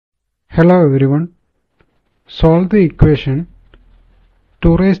Hello everyone. Solve the equation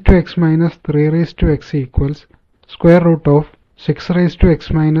 2 raised to x minus 3 raised to x equals square root of 6 raised to x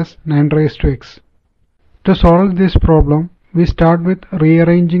minus 9 raised to x. To solve this problem, we start with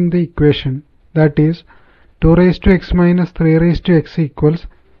rearranging the equation, that is 2 raised to x minus 3 raised to x equals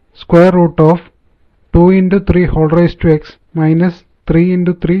square root of 2 into 3 whole raised to x minus 3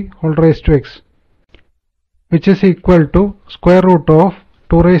 into 3 whole raised to x, which is equal to square root of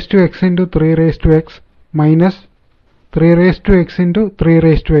 2 raised to x into 3 raised to x minus 3 raised to x into 3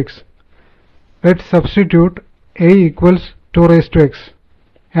 raised to x. Let's substitute a equals 2 raised to x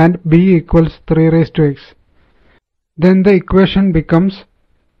and b equals 3 raised to x. Then the equation becomes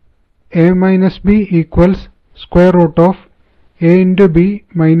a minus b equals square root of a into b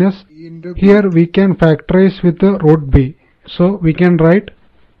minus, here we can factorize with the root b. So we can write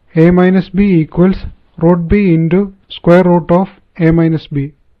a minus b equals root b into square root of a minus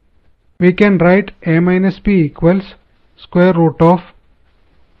b. We can write a minus b equals square root of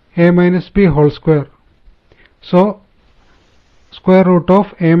a minus b whole square. So square root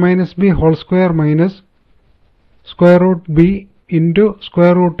of a minus b whole square minus square root b into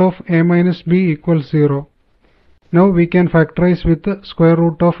square root of a minus b equals 0. Now we can factorize with the square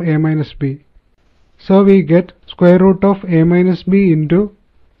root of a minus b. So we get square root of a minus b into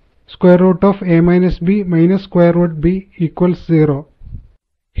square root of a minus b minus square root b equals 0.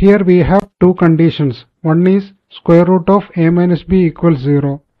 Here we have two conditions. One is square root of a minus b equals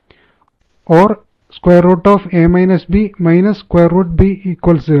 0 or square root of a minus b minus square root b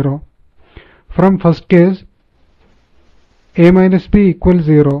equals 0. From first case, a minus b equals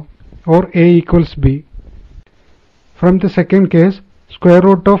 0 or a equals b. From the second case, square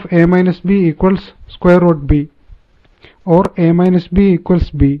root of a minus b equals square root b or a minus b equals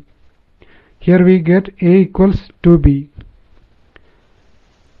b. Here we get a equals 2b.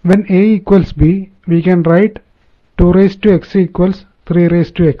 When a equals b, we can write 2 raised to x equals 3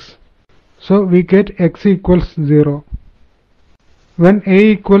 raised to x. So we get x equals 0. When a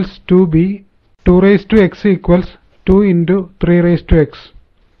equals 2b, 2 raised to x equals 2 into 3 raised to x.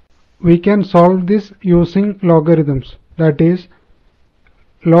 We can solve this using logarithms, that is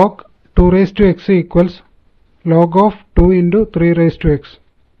log 2 raised to x equals log of 2 into 3 raised to x,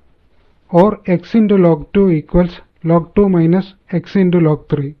 or x into log 2 equals log 2 minus x into log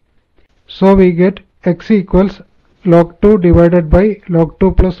 3. So we get x equals log 2 divided by log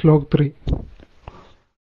 2 plus log 3.